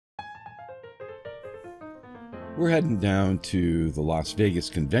We're heading down to the Las Vegas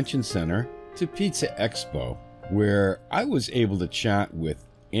Convention Center to Pizza Expo, where I was able to chat with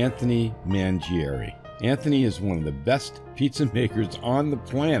Anthony Mangieri. Anthony is one of the best pizza makers on the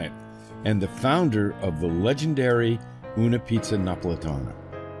planet and the founder of the legendary Una Pizza Napoletana.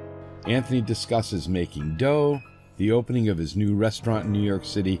 Anthony discusses making dough, the opening of his new restaurant in New York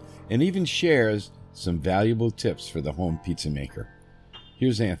City, and even shares some valuable tips for the home pizza maker.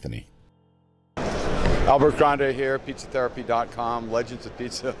 Here's Anthony. Albert Grande here, pizzatherapy.com,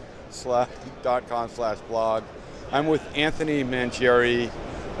 legendsofpizza.com/blog. I'm with Anthony Mangieri,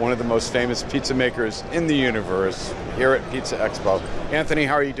 one of the most famous pizza makers in the universe, here at Pizza Expo. Anthony,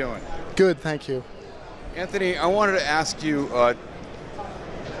 how are you doing? Good, thank you. Anthony, I wanted to ask you,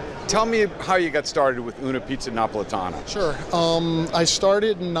 tell me how you got started with Una Pizza Napoletana. Sure. I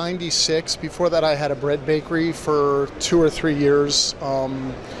started in '96. Before that, I had a bread bakery for 2 or 3 years.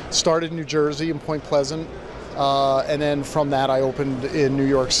 Started in New Jersey, in Point Pleasant. And then from that, I opened in New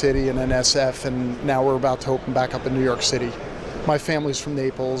York City and then SF, and now we're about to open back up in New York City. My family's from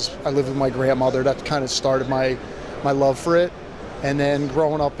Naples. I live with my grandmother. That kind of started my love for it. And then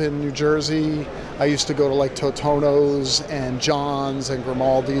growing up in New Jersey, I used to go to like Tontonno's and John's and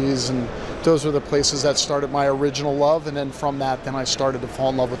Grimaldi's, and those were the places that started my original love. And then from that, then I started to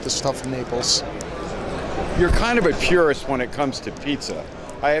fall in love with the stuff in Naples. You're kind of a purist when it comes to pizza.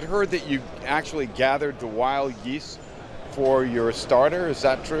 I had heard that you actually gathered the wild yeast for your starter. Is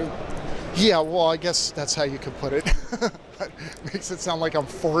that true? Yeah, well, I guess that's how you could put it. Makes it sound like I'm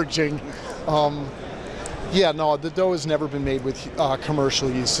foraging. Yeah, no, the dough has never been made with commercial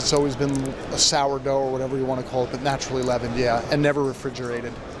yeast. It's always been a sourdough or whatever you want to call it, but naturally leavened, yeah, and never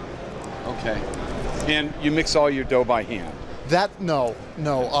refrigerated. Okay. And you mix all your dough by hand? No.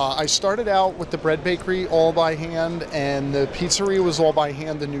 I started out with the bread bakery all by hand, and the pizzeria was all by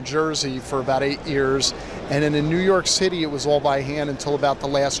hand in New Jersey for about 8 years. And then in New York City, it was all by hand until about the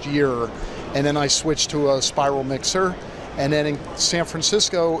last year. And then I switched to a spiral mixer. And then in San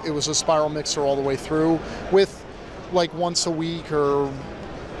Francisco, it was a spiral mixer all the way through with like once a week or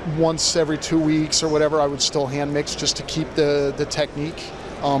once every 2 weeks or whatever, I would still hand mix just to keep the technique.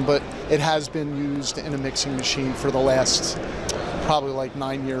 But it has been used in a mixing machine for the last probably like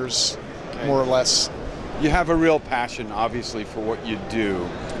 9 years, okay, more or less. You have a real passion, obviously, for what you do.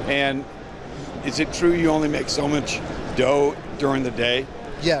 And is it true you only make so much dough during the day?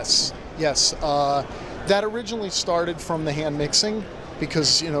 Yes. That originally started from the hand mixing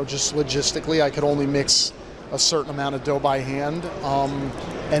because, just logistically, I could only mix a certain amount of dough by hand.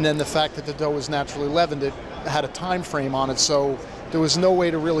 And then the fact that the dough was naturally leavened, it had a time frame on it, so there was no way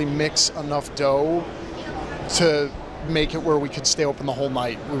to really mix enough dough to make it where we could stay open the whole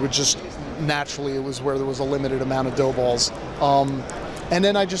night. We would just, naturally, it was where there was a limited amount of dough balls. And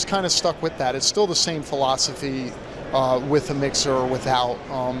then I just kind of stuck with that. It's still the same philosophy with a mixer or without.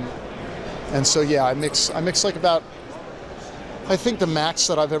 And so, yeah, I mix like about, I think the max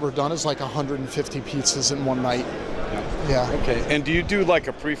that I've ever done is like 150 pizzas in one night. Yeah. Okay. And do you do like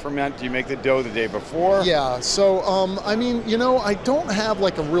a pre-ferment? Do you make the dough the day before? Yeah. So, I don't have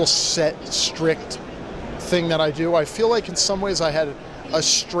like a real set, strict thing that I do. I feel like in some ways I had a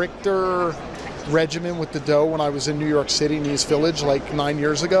stricter regimen with the dough when I was in New York City, in East Village, like 9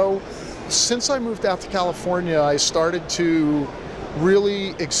 years ago. Since I moved out to California, I started to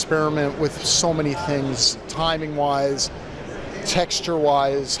really experiment with so many things, timing-wise,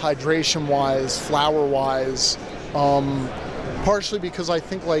 texture-wise, hydration-wise, flour-wise. Partially because I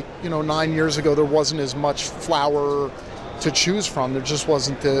think 9 years ago there wasn't as much flour to choose from. There just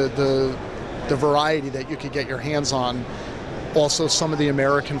wasn't the variety that you could get your hands on. Also, some of the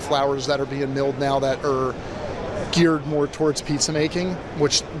American flours that are being milled now that are geared more towards pizza making,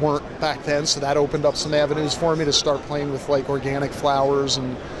 which weren't back then, so that opened up some avenues for me to start playing with like organic flours.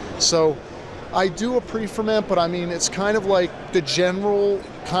 And so I do a pre-ferment, but it's kind of like the general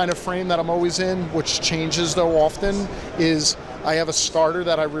kind of frame that I'm always in, which changes though often, is I have a starter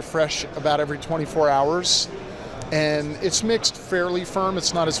that I refresh about every 24 hours, and it's mixed fairly firm.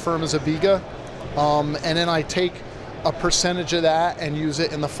 It's not as firm as a biga. And then I take a percentage of that and use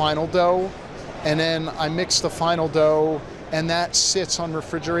it in the final dough. And then I mix the final dough, and that sits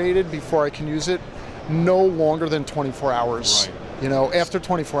unrefrigerated before I can use it no longer than 24 hours. Right. After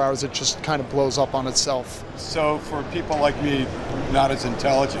 24 hours, it just kind of blows up on itself. So for people like me, not as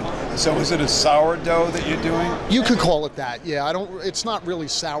intelligent, so is it a sourdough that you're doing? You could call it that, yeah. It's not really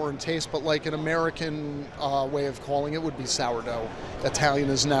sour in taste, but like an American way of calling it would be sourdough. Italian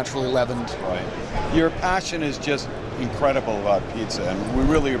is naturally leavened. Right. Your passion is just incredible about pizza, and we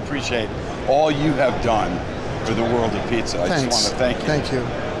really appreciate all you have done for the world of pizza. Thanks. I just want to thank you.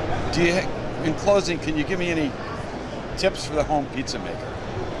 Thank you. In closing, can you give me any tips for the home pizza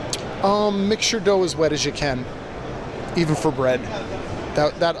maker? Mix your dough as wet as you can, even for bread.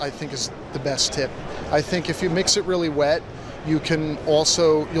 That I think is the best tip. I think if you mix it really wet, you'll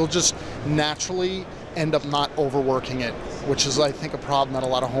just naturally end up not overworking it, which is, I think, a problem that a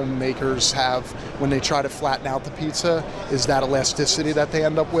lot of homemakers have when they try to flatten out the pizza, is that elasticity that they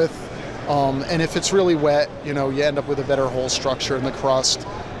end up with. And if it's really wet, you end up with a better hole structure in the crust,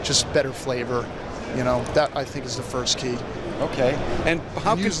 just better flavor. That I think is the first key. Okay. And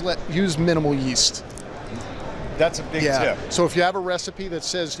how use minimal yeast. That's a big tip. So if you have a recipe that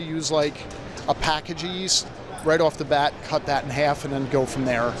says to use like a package of yeast, right off the bat, cut that in half and then go from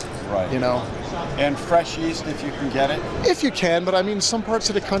there. Right. And fresh yeast if you can get it? If you can, but I mean, some parts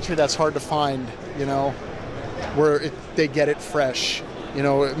of the country that's hard to find, where they get it fresh.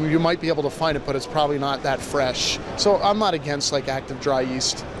 You might be able to find it, but it's probably not that fresh. So I'm not against like active dry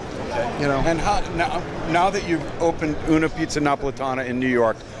yeast. Okay. And now that you've opened Una Pizza Napoletana in New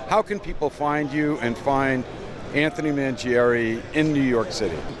York, how can people find you and find Anthony Mangieri in New York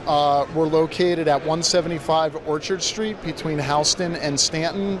City? We're located at 175 Orchard Street between Houston and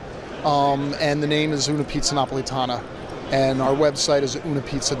Stanton, and the name is Una Pizza Napoletana, and our website is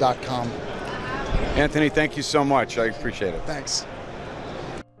unapizza.com. Anthony, thank you so much. I appreciate it. Thanks.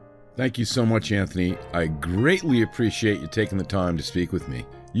 Thank you so much, Anthony. I greatly appreciate you taking the time to speak with me.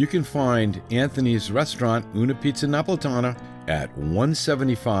 You can find Anthony's restaurant, Una Pizza Napoletana, at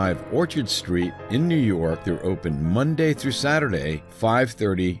 175 Orchard Street in New York. They're open Monday through Saturday,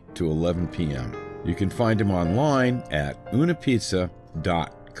 5:30 to 11 p.m. You can find him online at unapizza.com.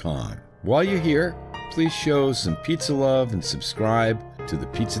 While you're here, please show some pizza love and subscribe to the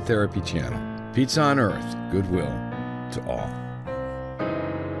Pizza Therapy channel. Pizza on Earth, goodwill to all.